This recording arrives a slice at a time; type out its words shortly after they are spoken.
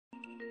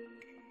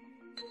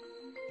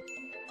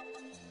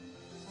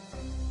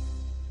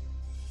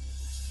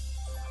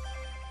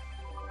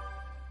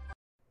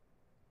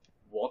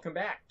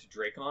Welcome back to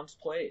Dracon's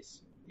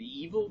Plays. The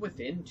Evil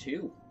Within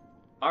 2.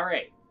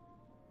 Alright.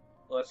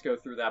 Let's go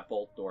through that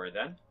bolt door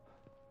then.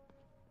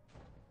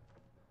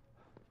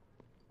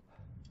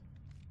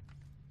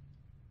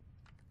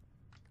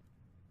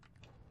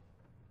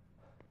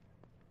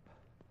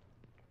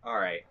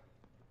 Alright.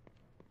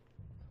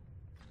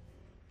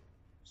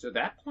 So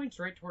that points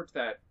right towards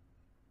that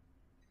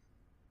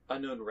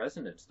unknown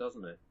resonance,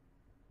 doesn't it?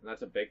 And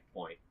that's a big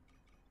point.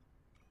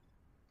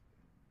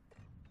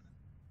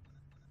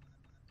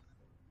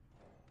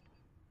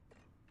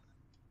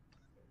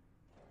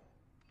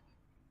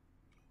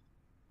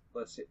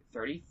 Let's see,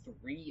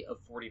 33 of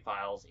 40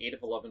 files, 8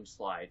 of 11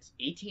 slides,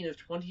 18 of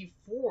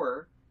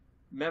 24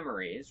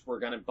 memories. We're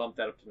going to bump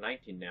that up to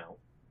 19 now.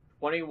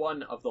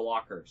 21 of the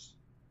lockers.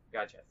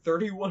 Gotcha.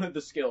 31 of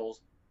the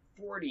skills,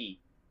 40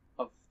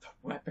 of the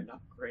weapon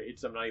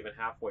upgrades. I'm not even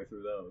halfway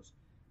through those.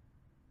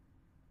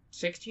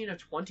 16 of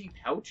 20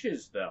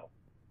 pouches, though.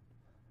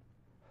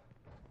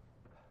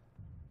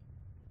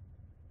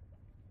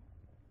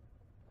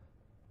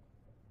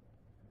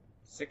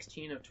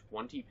 $16 of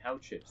 20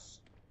 pouches.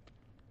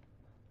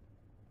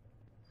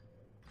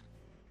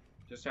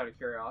 Just out of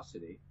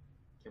curiosity,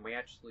 can we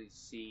actually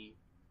see...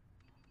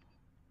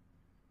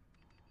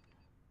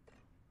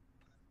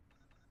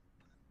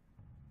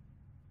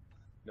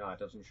 No, it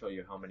doesn't show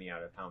you how many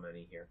out of how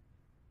many here.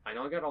 I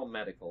know I got all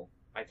medical.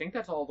 I think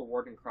that's all the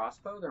Warden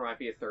crossbow. There might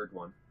be a third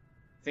one.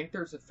 I think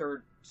there's a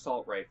third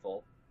assault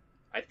rifle.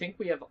 I think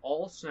we have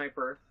all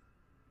sniper,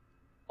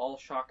 all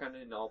shotgun,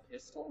 and all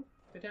pistol,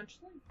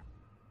 potentially?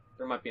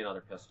 There might be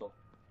another pistol.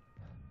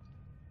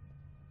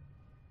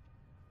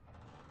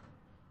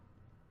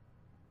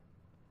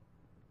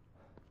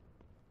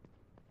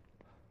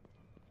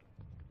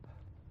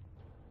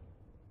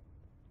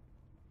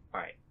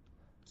 Alright,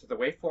 so the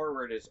way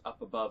forward is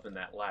up above in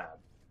that lab.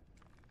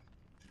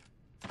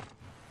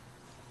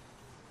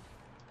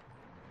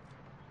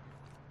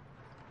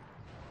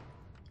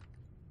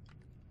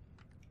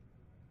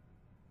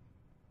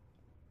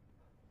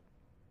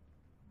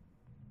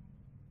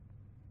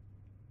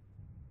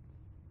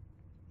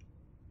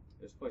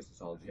 This place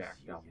is all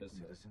jacked up,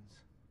 isn't it?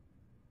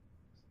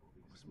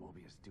 What's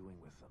Mobius doing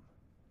with them?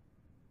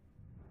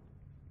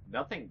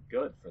 Nothing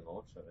good for the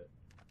looks of it.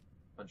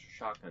 Bunch of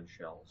shotgun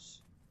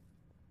shells.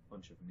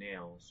 Bunch of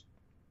nails.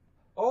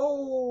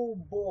 Oh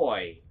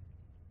boy!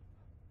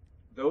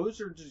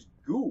 Those are just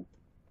goop.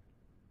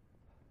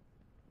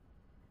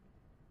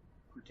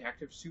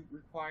 Protective suit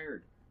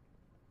required.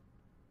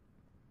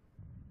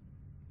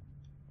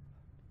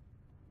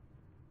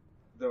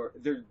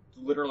 They're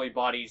literally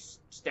bodies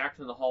stacked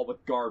in the hall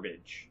with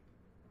garbage.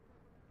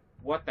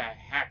 What the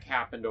heck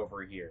happened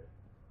over here?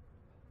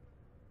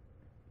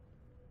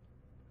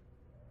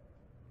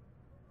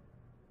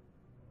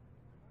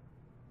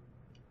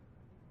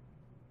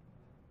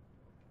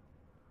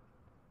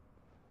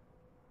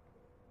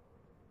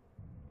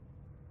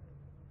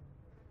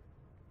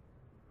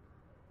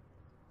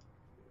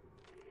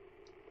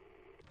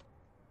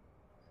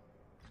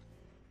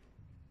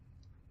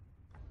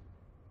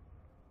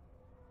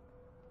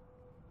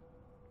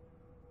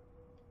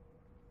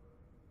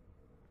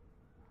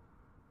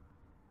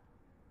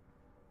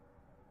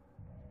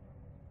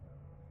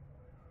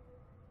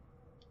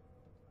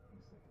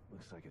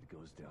 Looks like it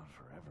goes down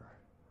forever.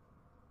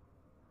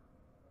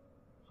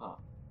 Huh.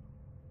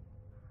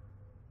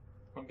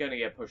 I'm gonna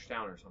get pushed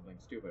down or something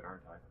stupid,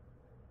 aren't I?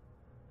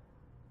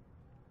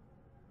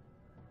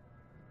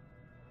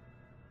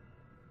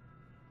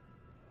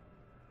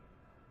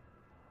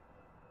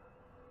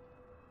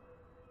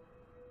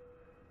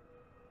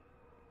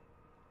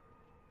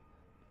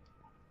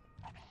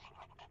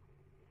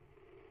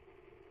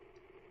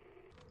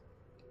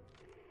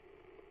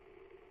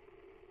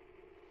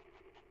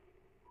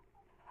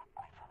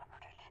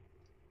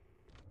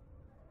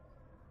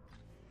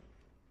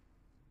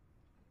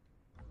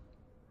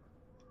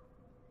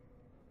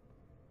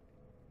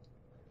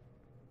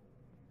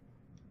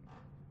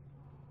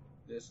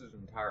 This is an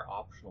entire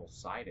optional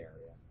side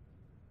area.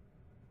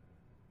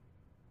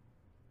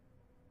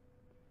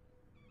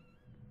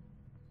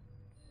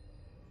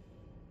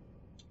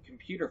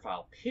 Computer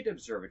file. Pit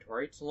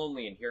observatory. It's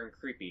lonely in here and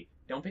creepy.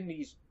 Dumping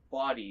these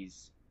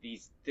bodies,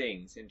 these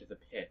things, into the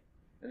pit.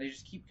 And they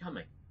just keep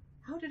coming.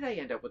 How did I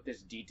end up with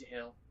this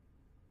detail?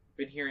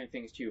 Been hearing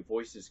things too,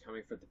 voices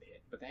coming from the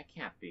pit, but that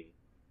can't be.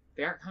 If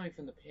they aren't coming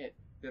from the pit,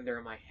 then they're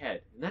in my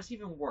head, and that's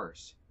even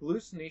worse.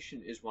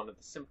 Hallucination is one of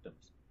the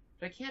symptoms.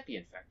 But I can't be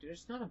infected.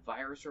 It's not a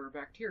virus or a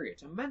bacteria.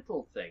 It's a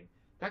mental thing.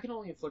 That can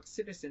only inflict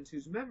citizens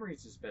whose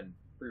memories has been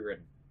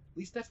rewritten. At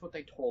least that's what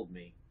they told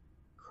me.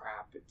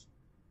 Crap.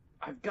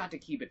 I've got to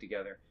keep it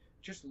together.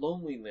 Just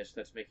loneliness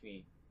that's making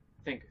me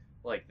think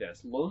like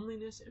this.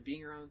 Loneliness and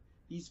being around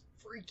these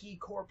freaky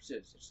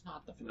corpses. It's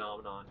not the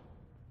phenomenon.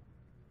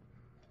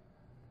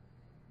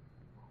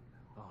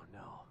 Oh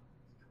no.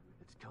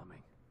 It's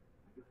coming.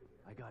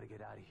 I gotta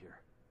get out of here.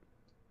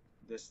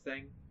 This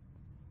thing?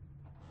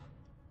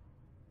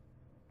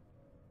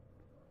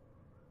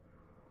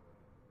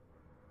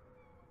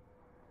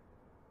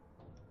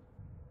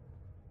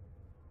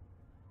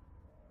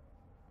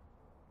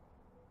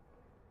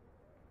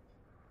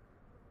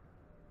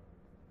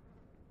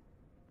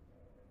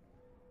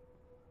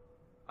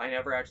 I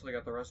never actually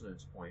got the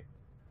resonance point.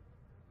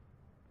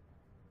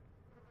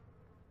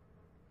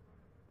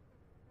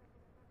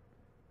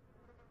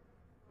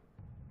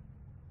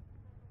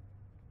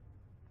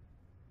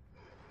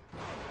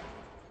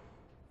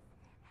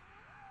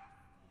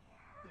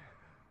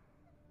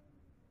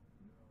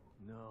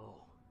 No.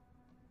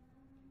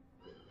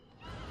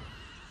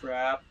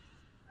 Crap.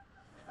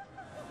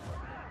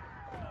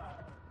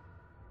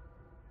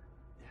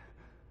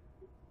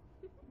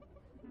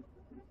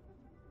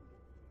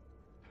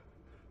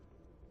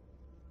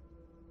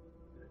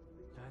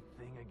 That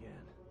thing again.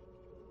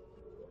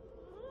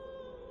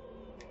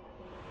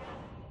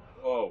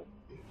 Oh.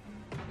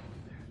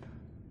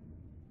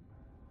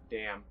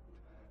 Damn.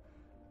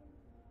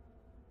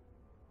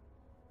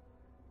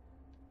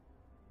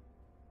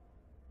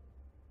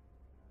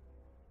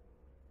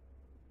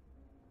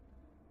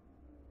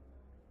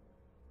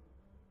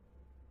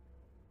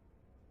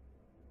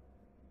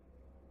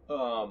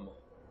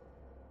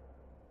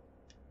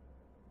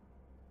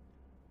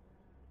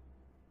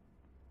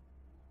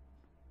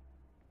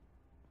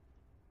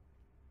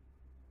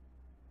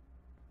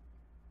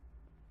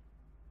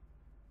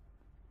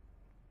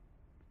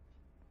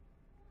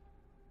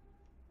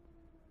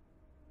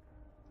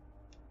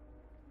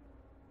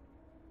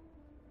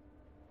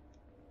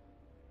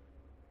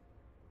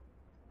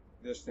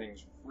 This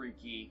thing's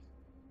freaky.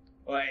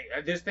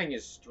 Like, this thing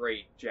is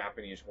straight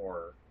Japanese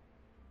horror.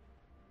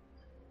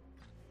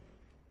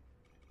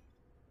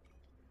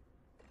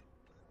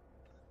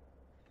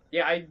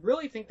 Yeah, I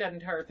really think that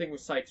entire thing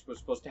with Sykes was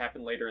supposed to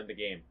happen later in the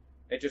game.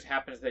 It just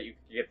happens that you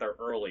could get there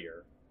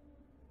earlier.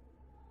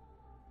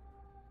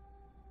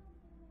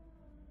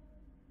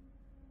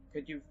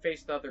 Could you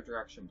face the other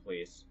direction,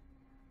 please?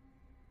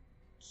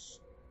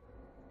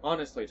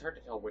 Honestly, it's hard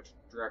to tell which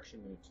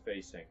direction it's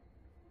facing.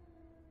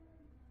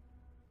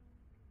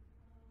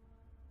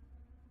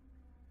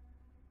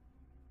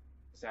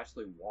 It's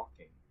actually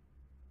walking.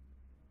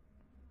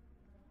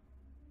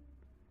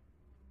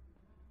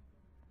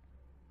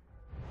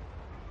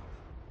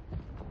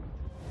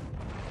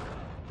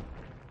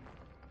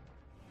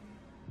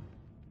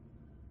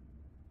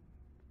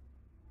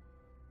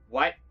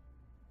 What?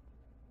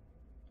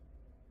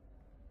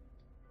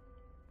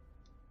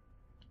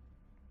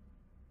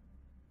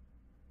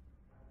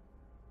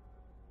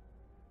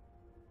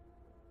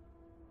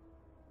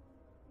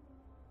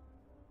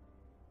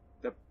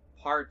 The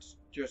parts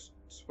just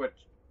switch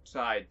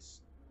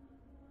sides.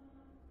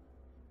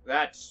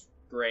 That's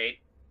great.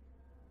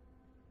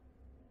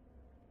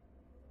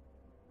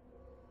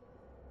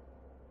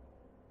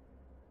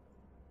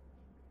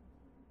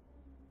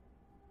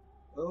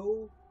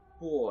 Oh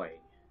boy.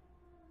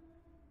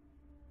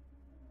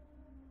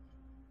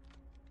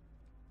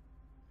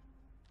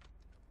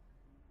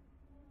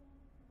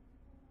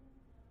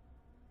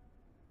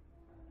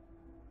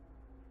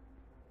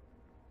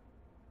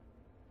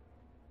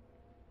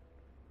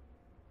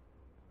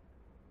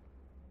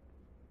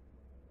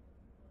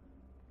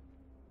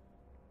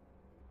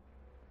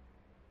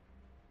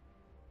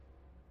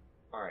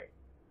 Alright.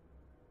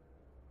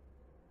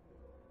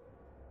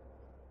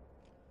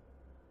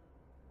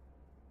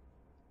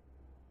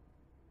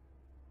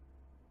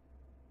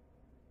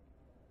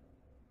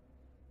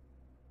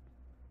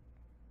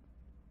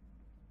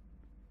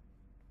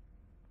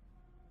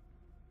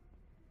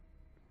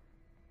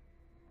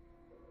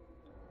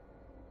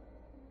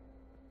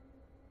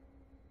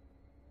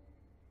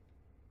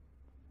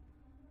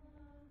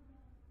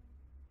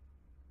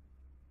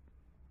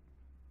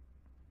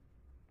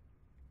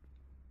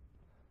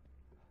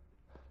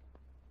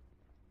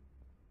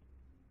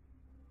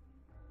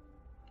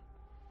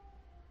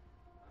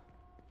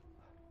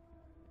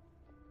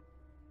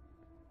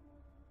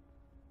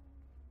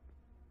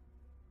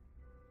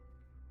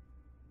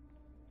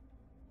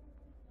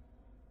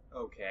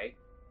 Okay.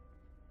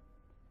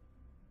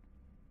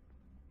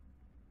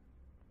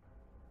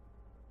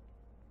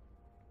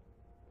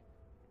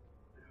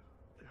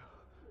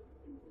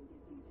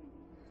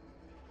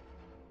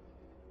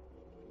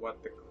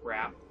 What the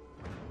crap?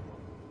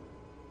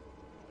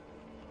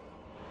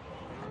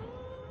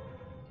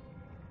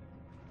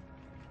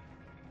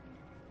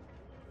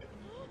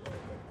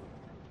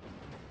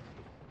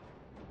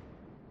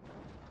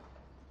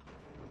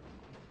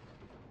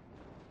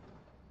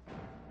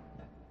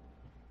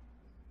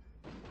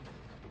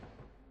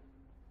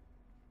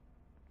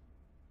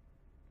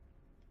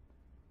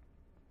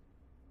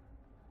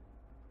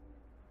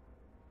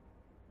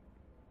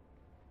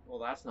 Well,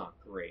 that's not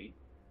great.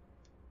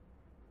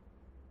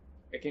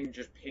 It can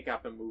just pick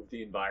up and move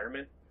the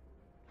environment.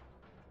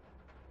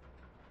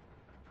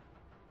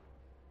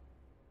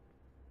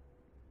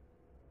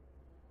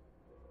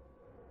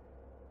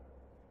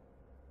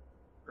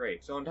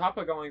 Great. So on top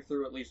of going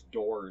through at least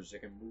doors,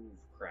 it can move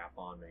crap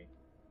on me.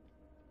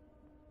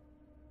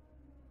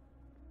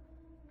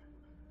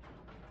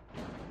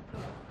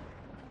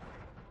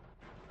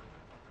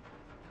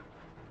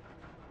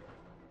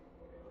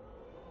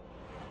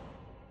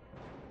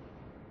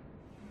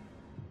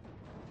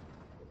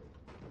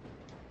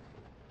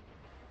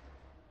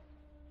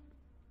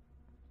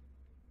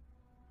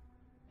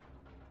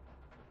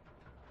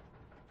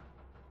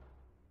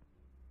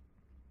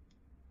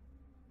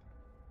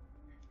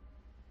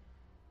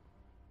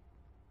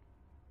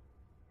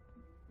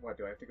 What,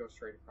 do I have to go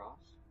straight across?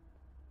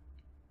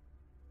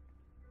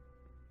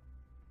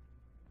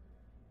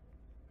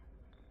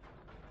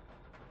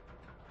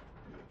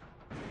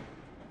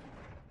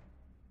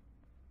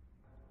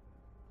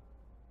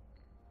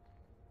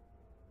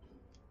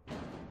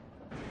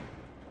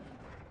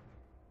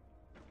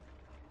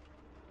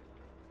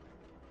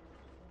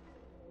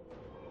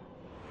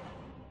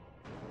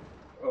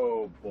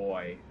 Oh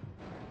boy.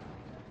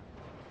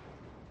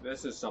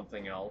 This is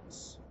something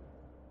else.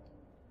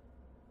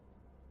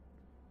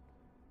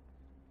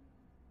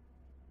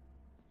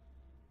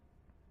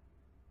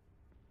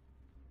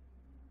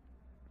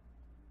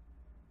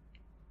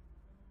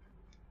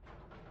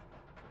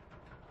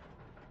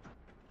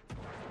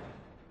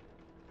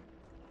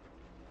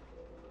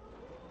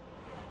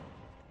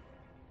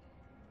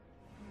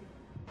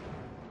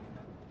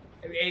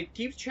 It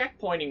keeps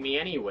checkpointing me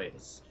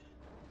anyways.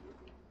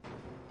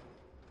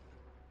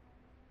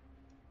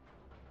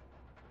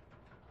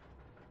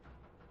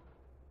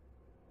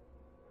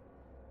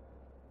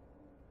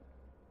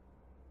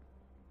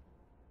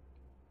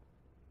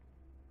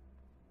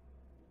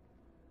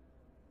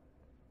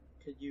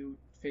 Could you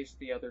face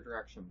the other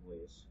direction,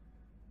 please?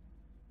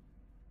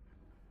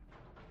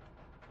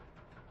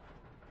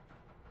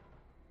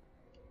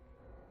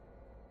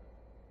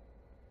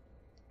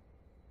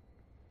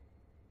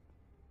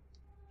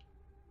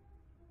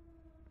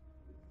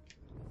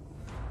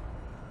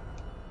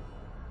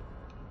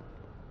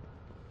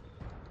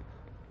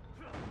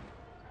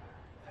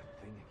 That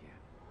thing again.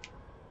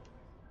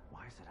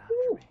 Why is it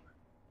after me?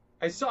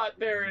 I saw it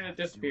there and it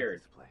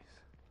disappeared.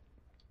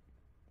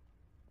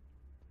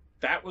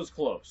 That was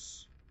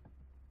close.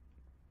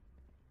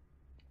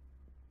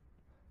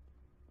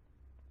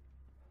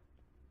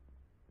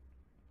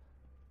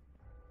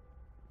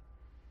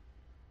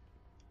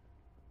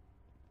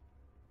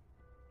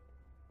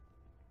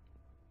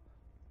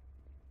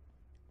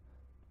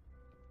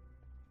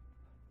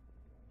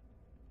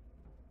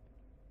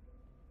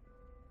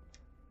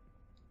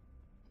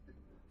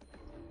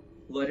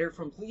 Letter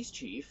from Police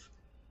Chief,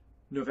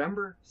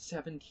 November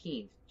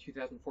 17th,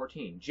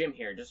 2014. Jim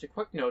here. Just a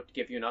quick note to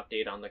give you an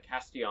update on the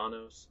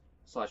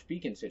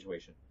Castellanos/Beacon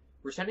situation.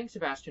 We're sending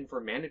Sebastian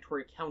for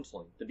mandatory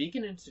counseling. The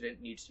Beacon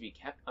incident needs to be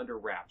kept under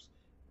wraps,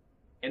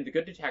 and the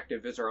good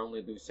detective is our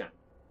only loose end.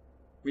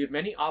 We have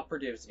many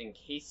operatives in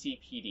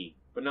KCPD,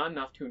 but not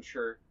enough to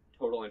ensure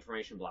total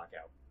information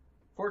blackout.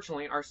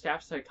 Fortunately, our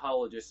staff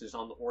psychologist is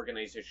on the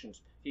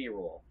organization's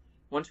payroll.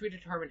 Once we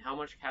determine how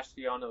much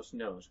Castellanos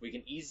knows, we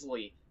can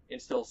easily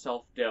instill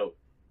self-doubt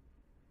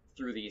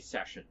through these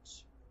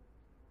sessions.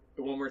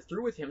 But when we're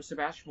through with him,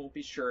 Sebastian won't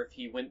be sure if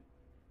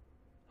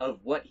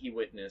what he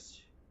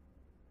witnessed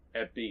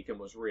at Beacon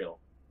was real.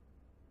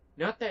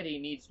 Not that he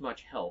needs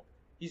much help.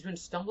 He's been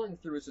stumbling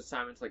through his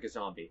assignments like a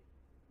zombie.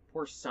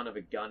 Poor son of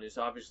a gun is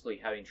obviously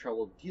having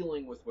trouble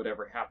dealing with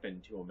whatever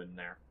happened to him in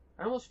there.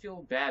 I almost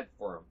feel bad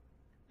for him.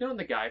 I've known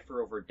the guy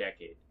for over a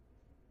decade.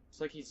 It's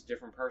like he's a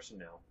different person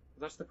now.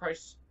 But that's the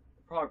price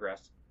of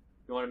progress.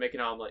 If you want to make an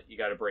omelet, you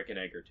gotta break an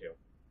egg or two.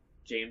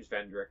 James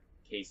Vendrick,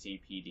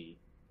 KCPD.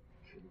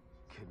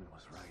 Kidman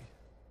was right.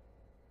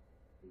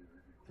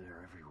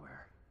 They're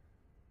everywhere.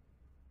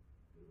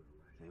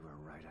 They were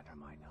right under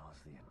my nose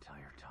the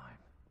entire time.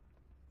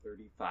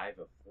 35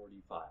 of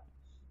 45.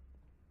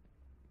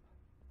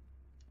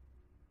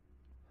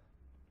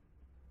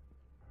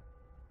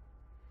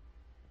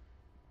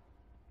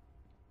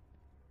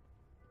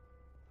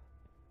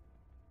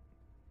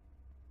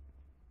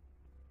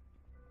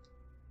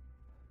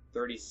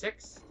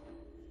 $36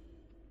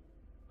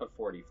 of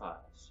 45.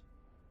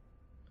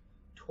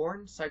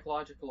 Torn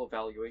psychological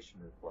evaluation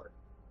report.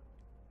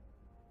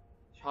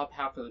 Top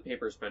half of the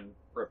paper's been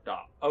ripped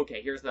off.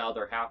 Okay, here's the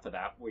other half of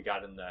that we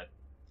got in that.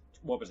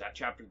 What was that,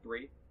 chapter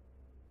 3?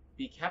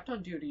 Be kept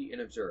on duty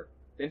and observe.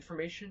 The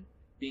information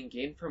being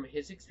gained from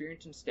his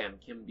experience in STEM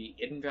can be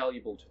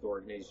invaluable to the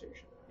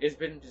organization. It has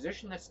been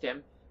positioned that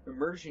STEM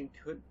immersion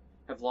could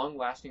have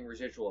long-lasting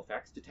residual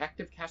effects.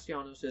 Detective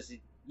Castellanos is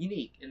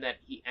unique in that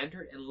he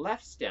entered and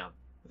left STEM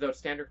without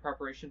standard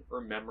preparation or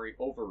memory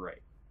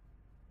overwrite.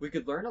 We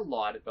could learn a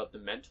lot about the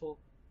mental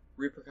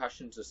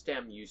repercussions of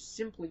STEM use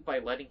simply by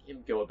letting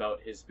him go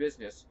about his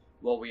business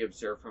while we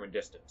observe from a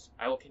distance.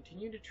 I will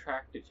continue to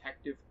track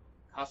Detective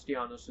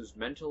Castellanos'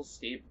 mental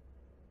state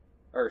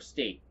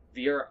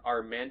via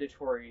our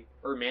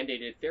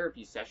mandated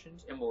therapy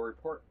sessions and will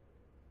report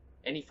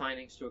any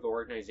findings to the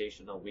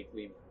organization on a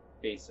weekly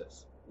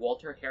basis.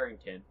 Walter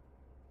Harrington,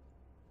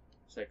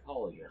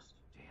 psychologist.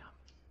 Damn.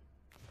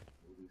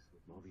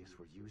 Mobius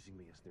were using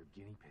me as their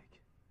guinea pig.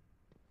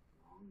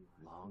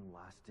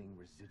 Long-lasting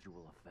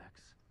residual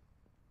effects.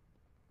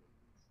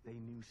 They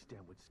knew STEM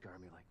would scar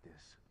me like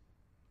this.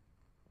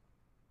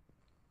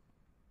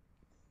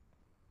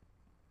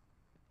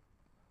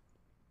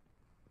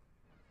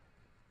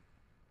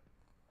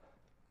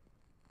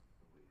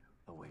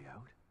 A way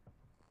out?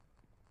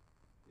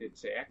 It'd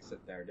say exit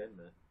there, didn't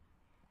it?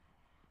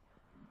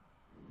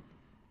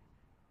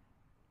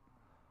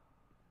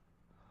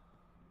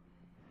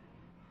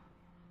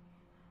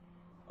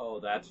 Oh,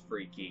 that's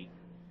freaky.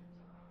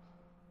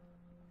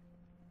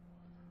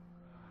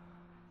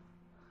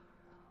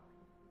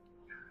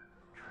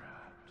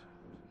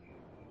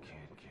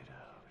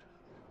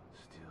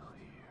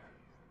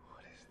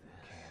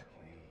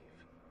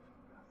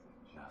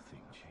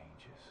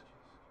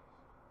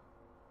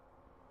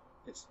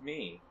 It's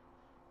me.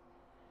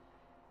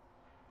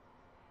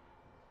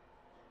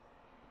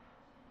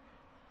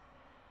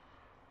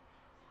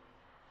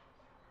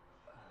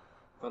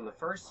 From the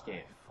first game.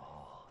 My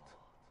fault.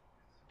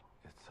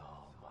 It's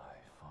all my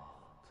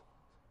fault.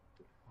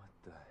 What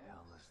the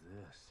hell is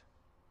this?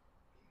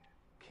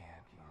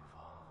 Can't move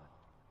on.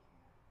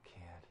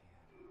 Can't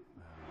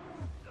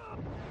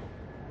move.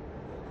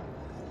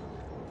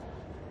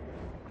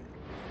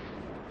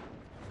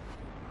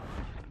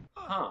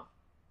 Huh.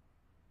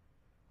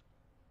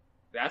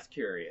 That's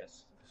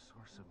curious. The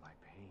source of my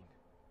pain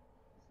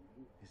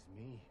is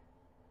me.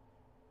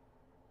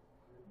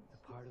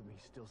 The part of me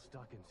still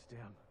stuck in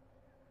STEM.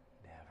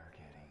 Never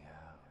getting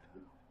out.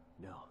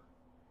 No.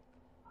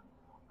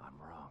 I'm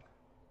wrong.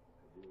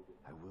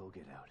 I will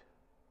get out.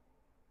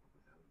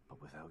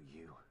 But without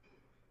you.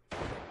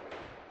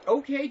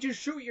 Okay, just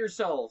shoot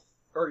yourself.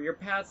 Or your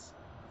past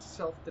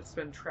self that's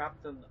been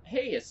trapped in...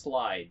 Hey, a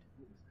slide.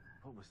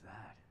 What was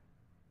that?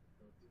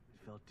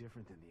 It felt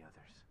different than the others.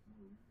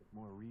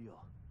 More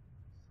real.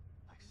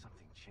 Like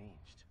something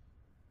changed.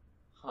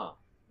 Huh.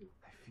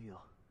 I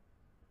feel...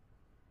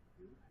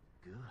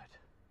 good.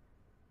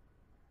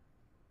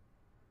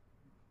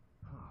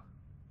 Huh.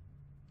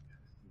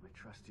 My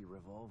trusty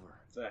revolver.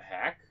 The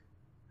heck?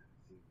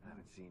 I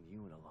haven't seen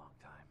you in a long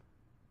time.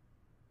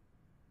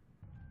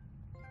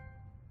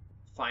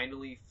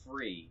 Finally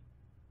free.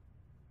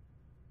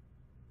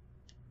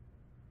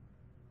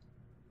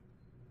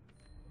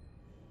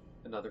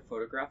 Another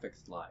photographic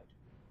slide.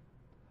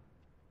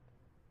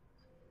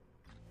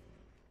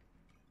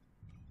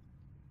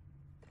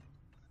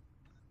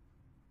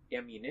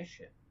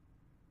 Ammunition.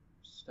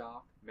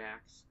 Stock,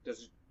 max.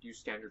 Does it use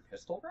standard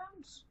pistol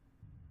rounds?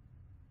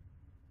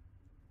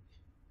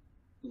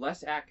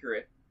 Less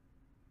accurate.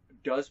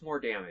 Does more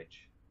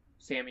damage.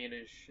 Same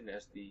ammunition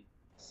as the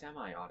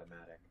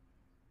semi-automatic.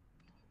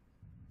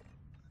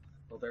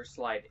 Well, there's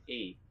slide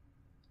 8.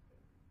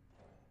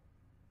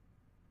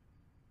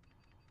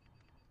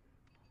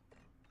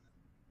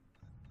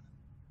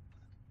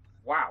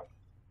 Wow.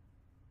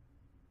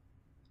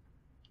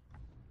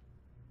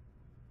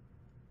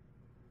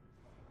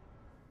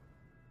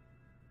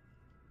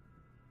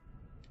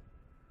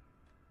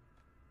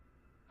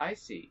 I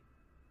see.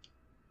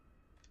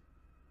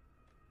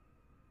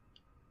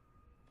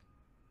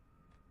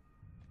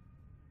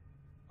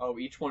 Oh,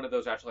 each one of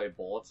those actually have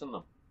bullets in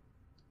them.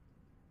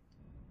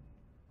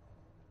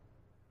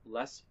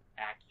 Less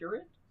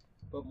accurate,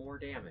 but more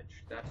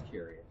damage. That's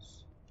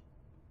curious.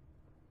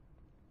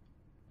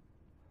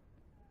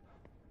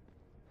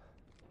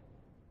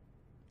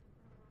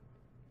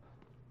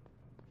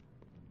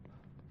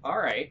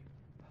 Alright.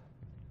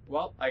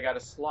 Well, I got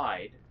a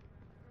slide.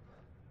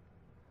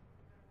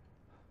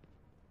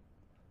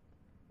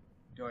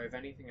 Do I have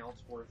anything else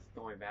worth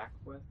going back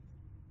with?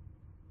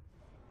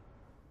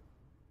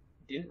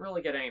 Didn't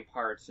really get any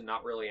parts and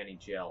not really any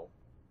gel.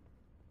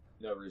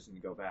 No reason to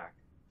go back.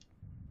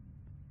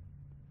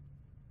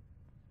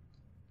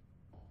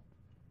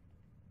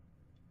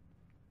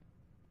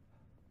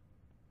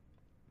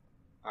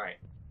 Alright.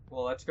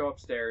 Well, let's go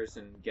upstairs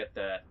and get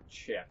that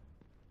chip.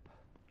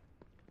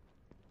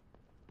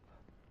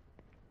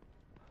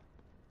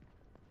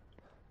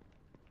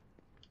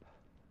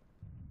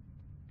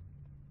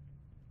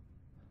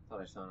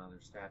 Thought I saw another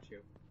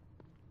statue.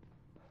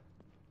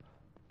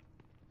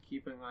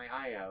 Keeping my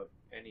eye out,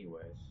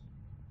 anyways.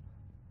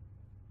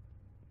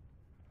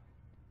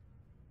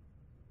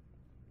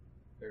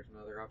 There's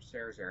another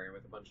upstairs area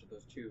with a bunch of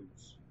those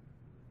tubes.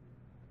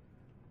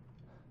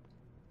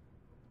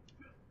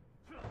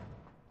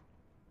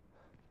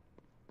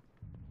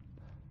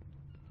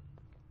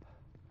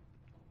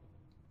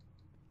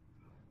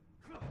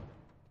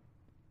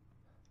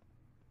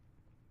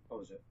 What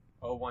was it?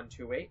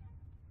 0128?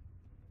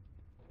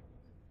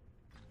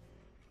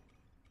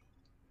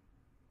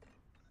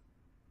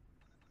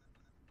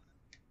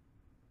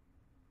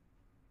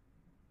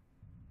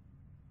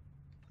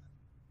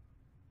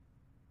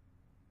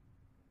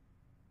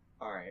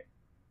 Alright.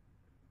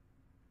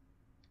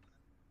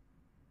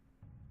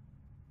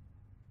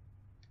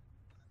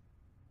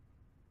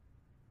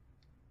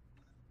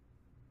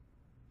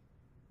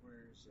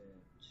 Where's it?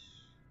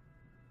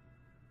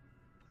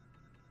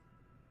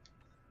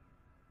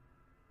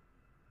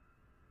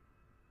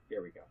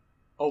 Here we go.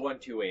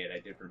 0128, I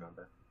did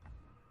remember.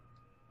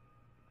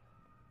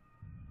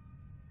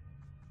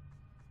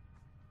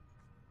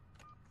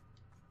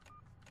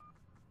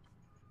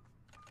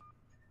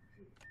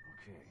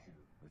 Okay,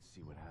 let's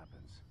see what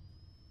happens.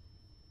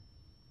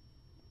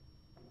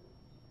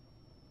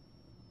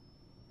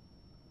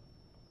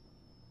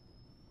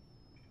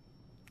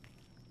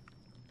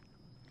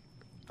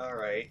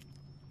 Alright.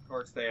 Of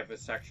course they have a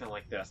section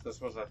like this.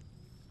 This was a...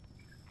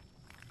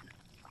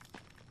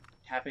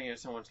 tapping into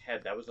someone's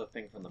head. That was a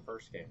thing from the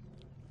first game.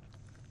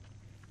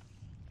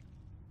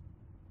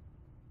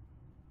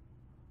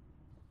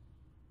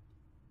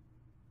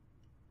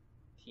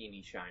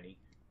 Teeny shiny.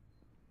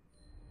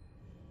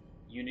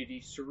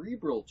 Unity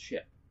cerebral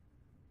chip.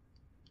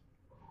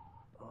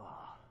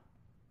 Oh,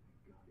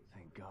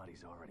 thank God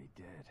he's already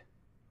dead.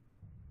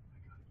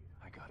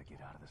 gotta get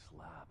out of this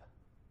lab.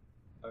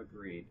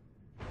 Agreed.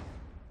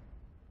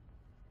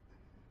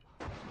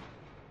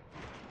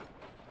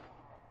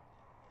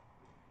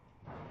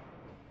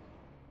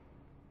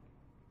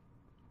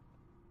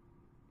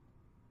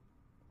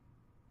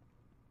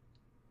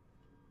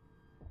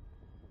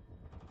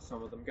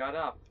 Some of them got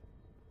up.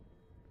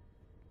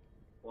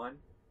 1,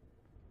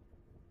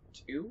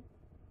 2?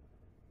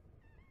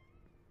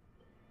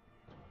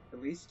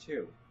 At least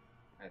 2,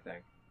 I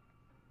think.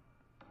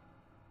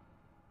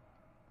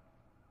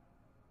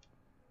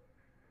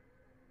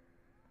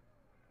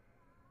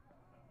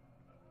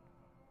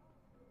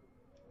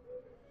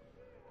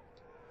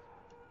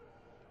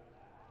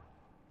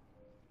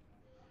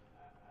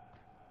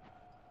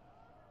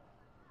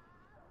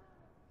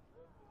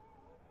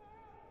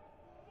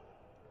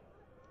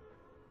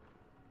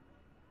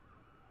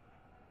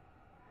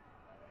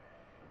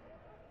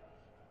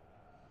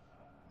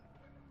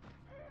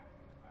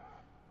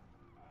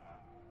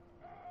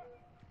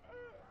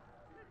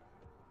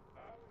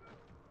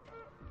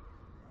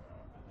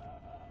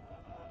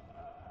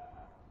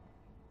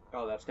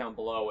 Oh, that's down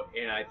below,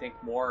 and I think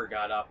more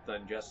got up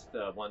than just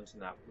the ones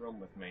in that room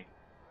with me.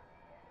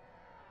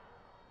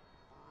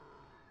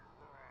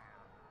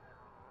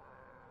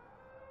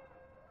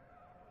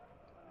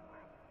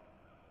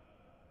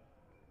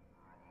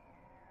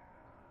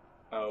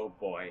 Oh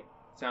boy.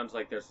 Sounds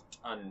like there's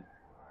a ton.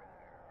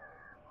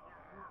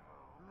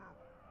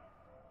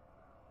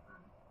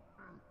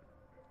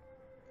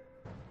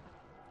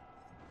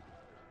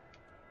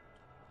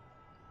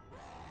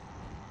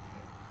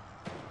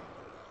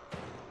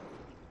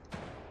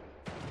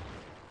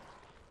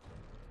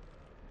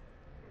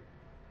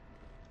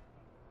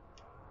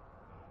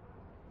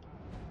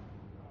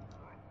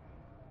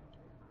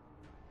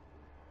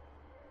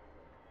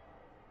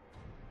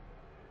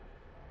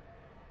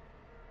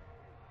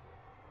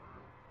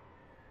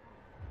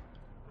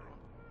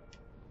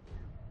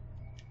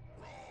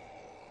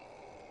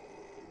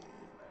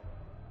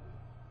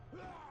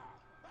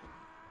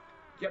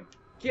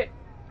 Get!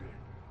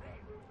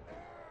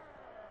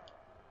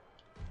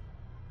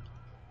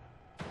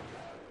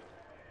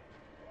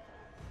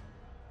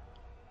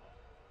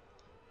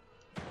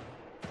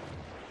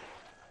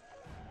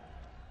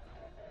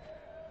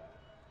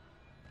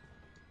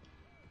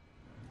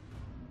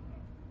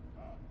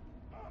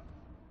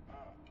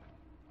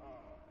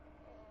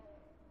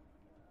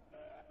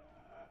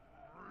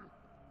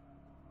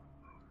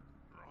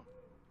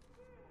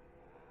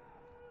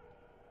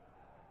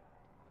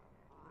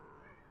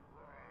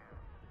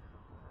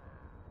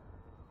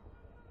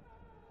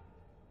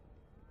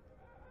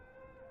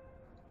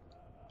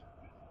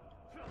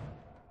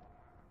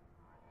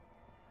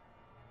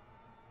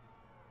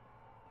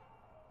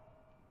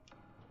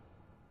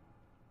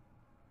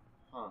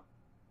 Huh.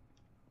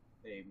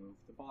 They moved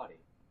the body.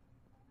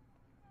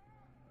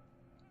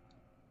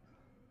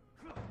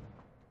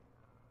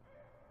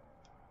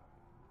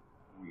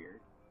 Weird.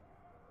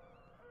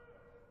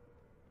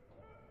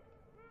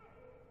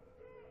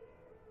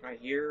 I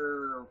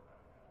hear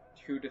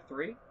 2 to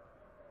 3.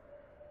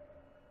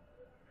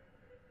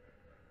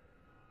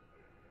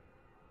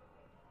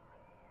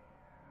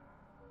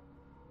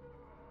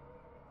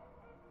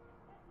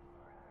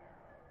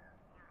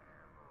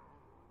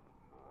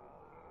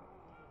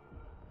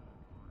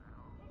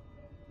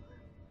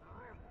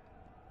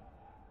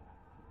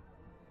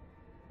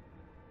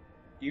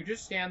 You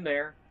just stand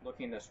there,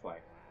 looking this way.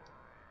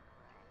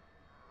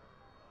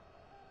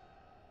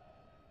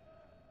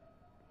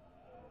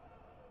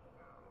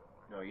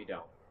 No, you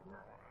don't.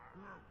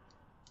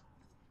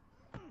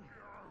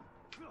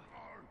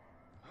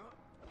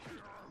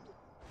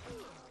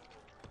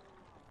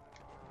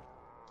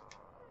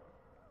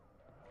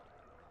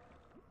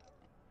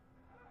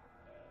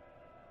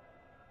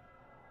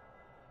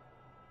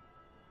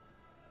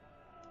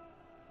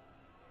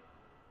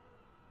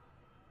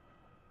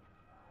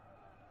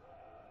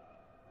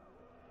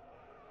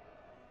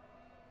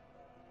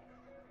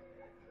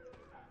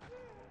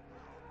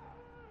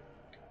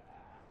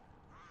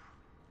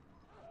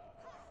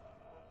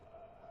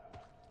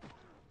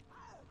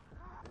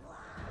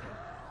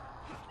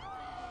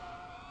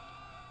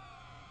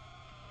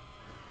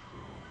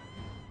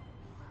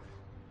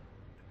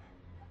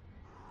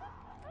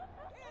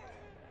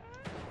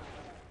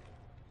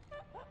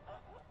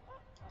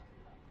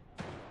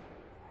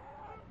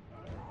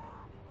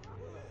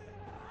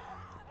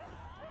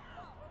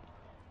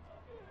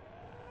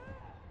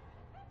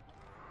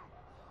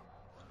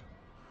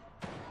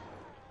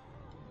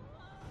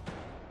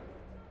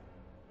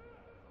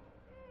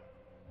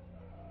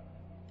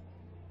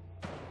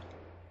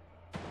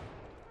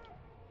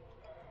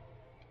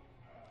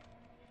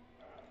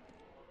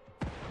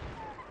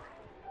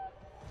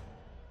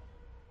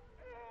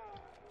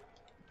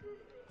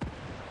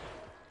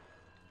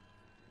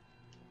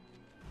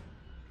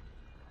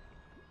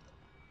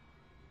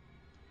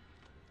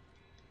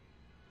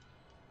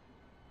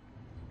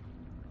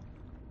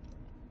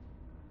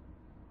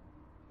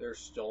 There's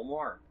still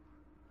more.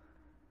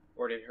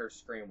 Or did her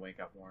scream wake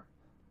up more?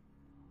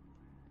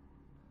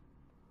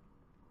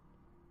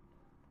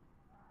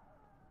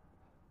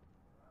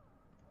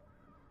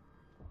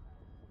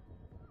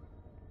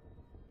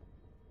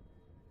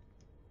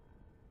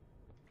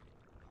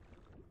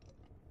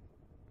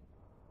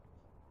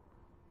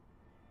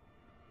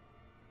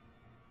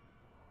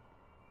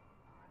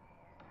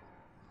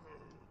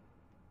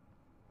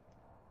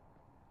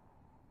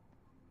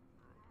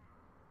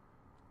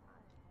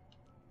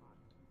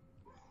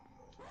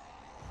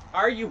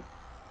 Are you?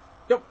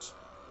 Don't.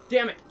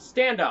 Damn it.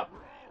 Stand up.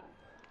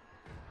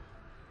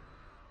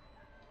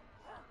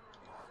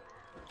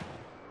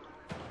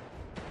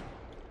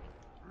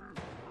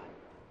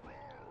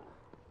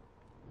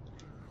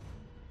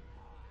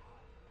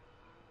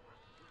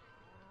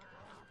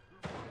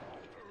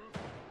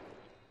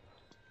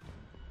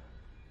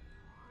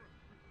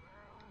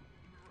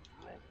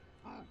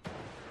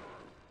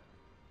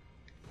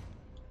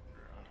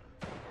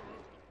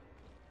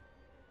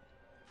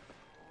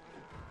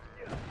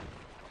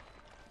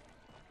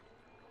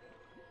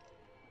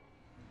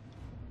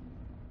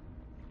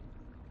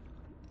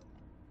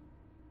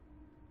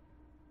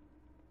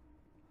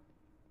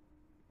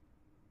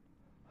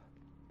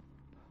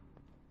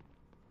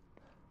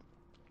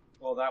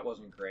 Well, that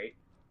wasn't great.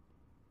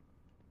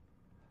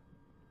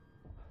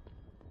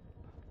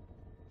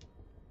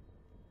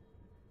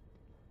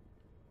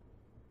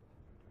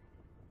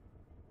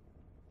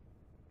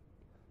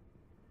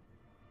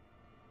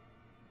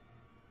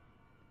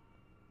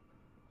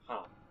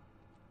 Huh.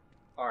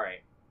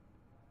 Alright.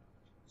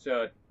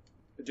 So,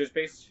 just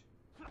based...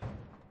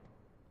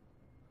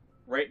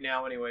 Right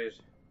now, anyways,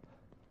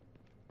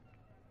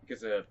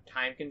 because of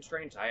time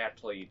constraints, I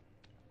actually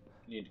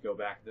need to go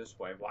back this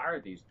way. Why are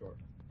these doors?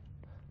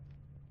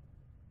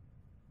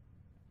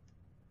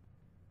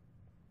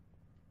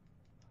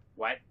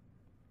 What?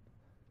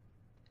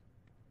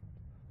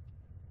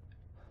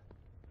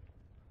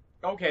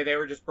 Okay, they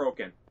were just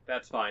broken.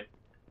 That's fine.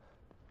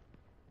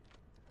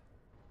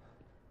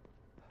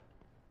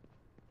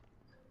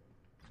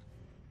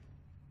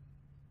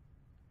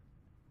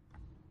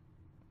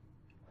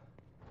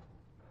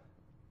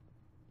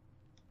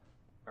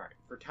 Alright,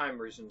 for time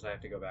reasons, I have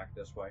to go back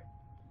this way.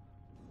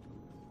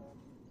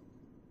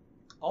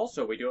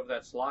 Also, we do have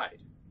that slide.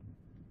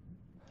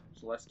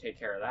 So let's take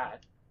care of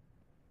that.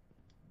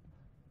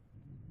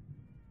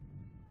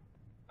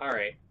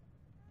 Alright.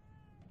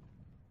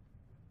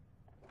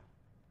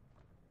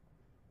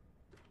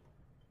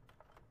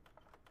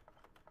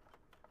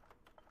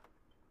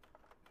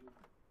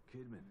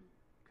 Kidman,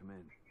 come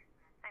in.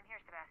 I'm here,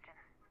 Sebastian.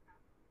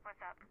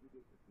 What's up?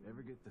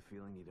 Ever get the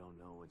feeling you don't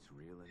know what's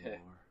real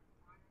anymore?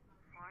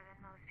 More than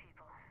most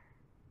people.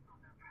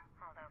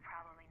 Although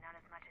probably not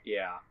as much as...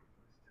 Yeah.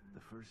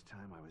 The first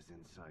time I was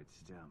inside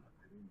STEM,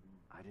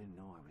 I didn't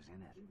know I was in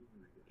it.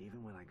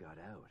 Even when I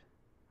got out,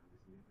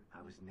 I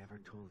was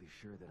never totally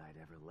sure that I'd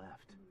ever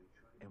left.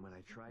 And when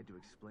I tried to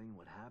explain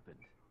what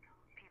happened...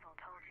 People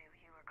told you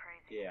you were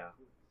crazy. Yeah.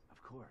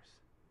 Of course.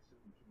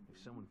 If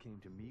someone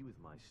came to me with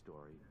my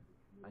story,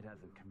 I'd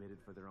have them committed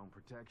for their own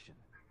protection.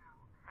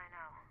 I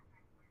know.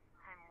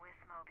 I'm with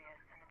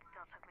Mobius, and it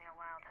still took me a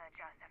while to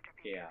adjust after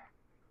being... Yeah.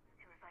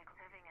 It was like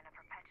living in a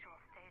perpetual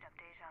state of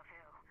deja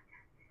vu.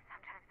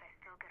 Sometimes I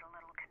still get a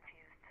little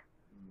confused.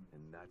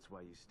 And that's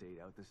why you stayed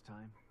out this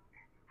time?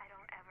 I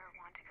don't ever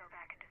want to go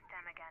back into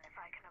STEM again if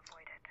I can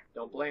avoid it.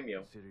 Don't blame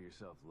you. Consider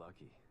yourself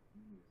lucky.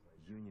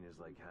 Union is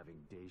like having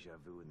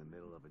deja vu in the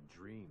middle of a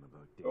dream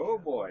about deja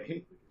Oh vu. boy.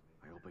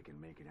 I hope I can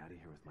make it out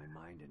of here with my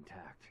mind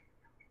intact.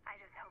 I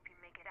just hope you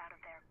make it out of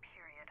there,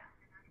 period.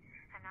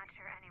 I'm not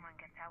sure anyone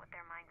gets out with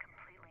their mind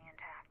completely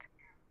intact.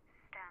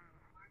 STEM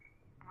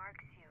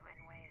marks you in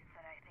ways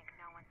that I think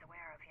no one's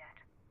aware of yet.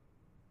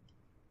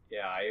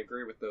 Yeah, I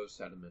agree with those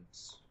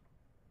sentiments.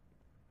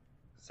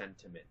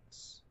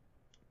 Sentiments.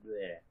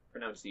 Blech.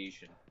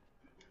 Pronunciation.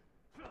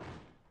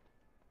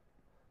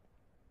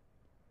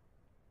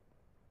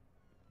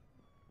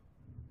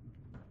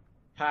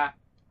 Ha!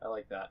 I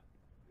like that.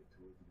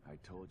 I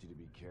told you to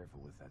be careful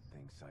with that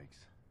thing,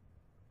 Sykes.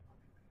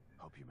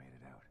 Hope you made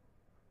it out.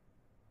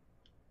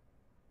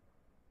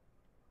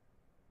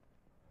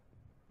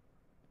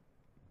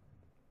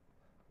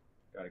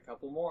 Got a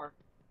couple more.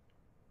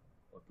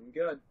 Looking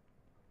good.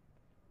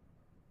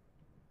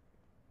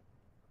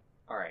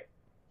 Alright.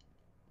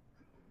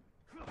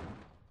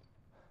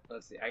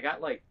 Let's see. I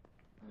got, like,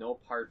 no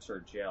parts or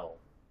gel.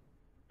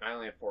 I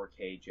only have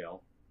 4K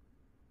gel.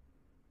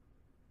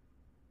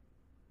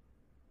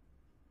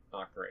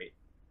 Not great.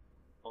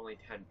 Only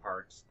 10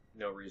 parts.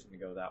 No reason to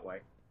go that way.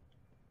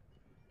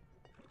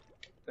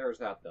 There's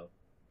that, though.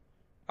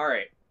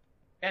 Alright.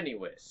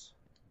 Anyways.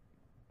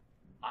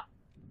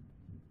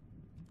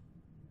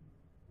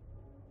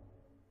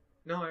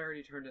 No, I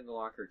already turned in the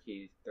locker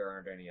key. There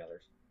aren't any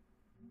others.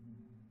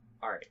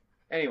 Alright.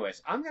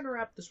 Anyways, I'm going to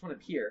wrap this one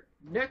up here.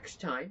 Next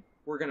time,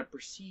 we're going to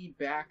proceed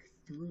back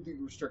through the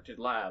restricted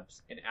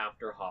labs and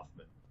after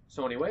Hoffman.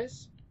 So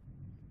anyways,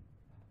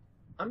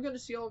 I'm going to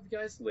see all of you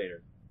guys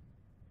later.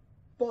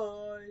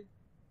 Bye!